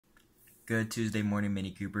Good Tuesday morning,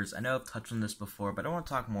 Mini Coopers. I know I've touched on this before, but I want to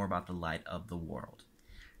talk more about the light of the world.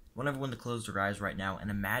 I want everyone to close their eyes right now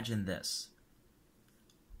and imagine this.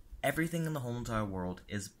 Everything in the whole entire world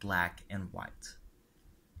is black and white.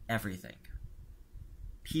 Everything.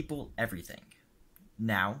 People, everything.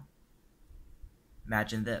 Now,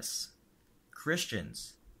 imagine this.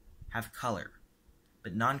 Christians have color,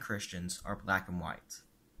 but non-Christians are black and white.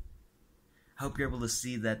 I hope you're able to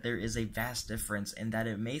see that there is a vast difference and that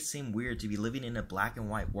it may seem weird to be living in a black and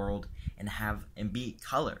white world and be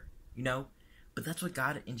color, But that's what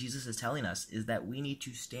God and Jesus is telling us, is that we need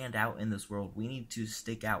to stand out in this world. We need to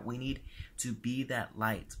stick out. We need to be that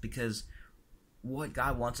light, because what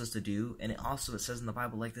God wants us to do, and it says in the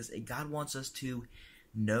Bible like this, God wants us to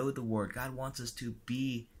know the Word. God wants us to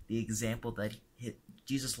be the example that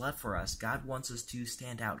Jesus left for us. God wants us to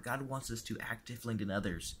stand out. God wants us to act different than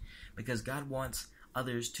others, because God wants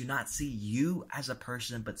others to not see you as a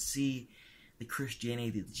person, but see the Christianity,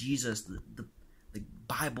 the Jesus, the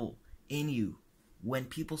Bible in you. When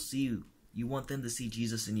people see you, you want them to see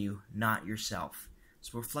Jesus in you, not yourself.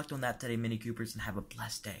 So reflect on that today, Mini Coopers, and have a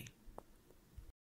blessed day.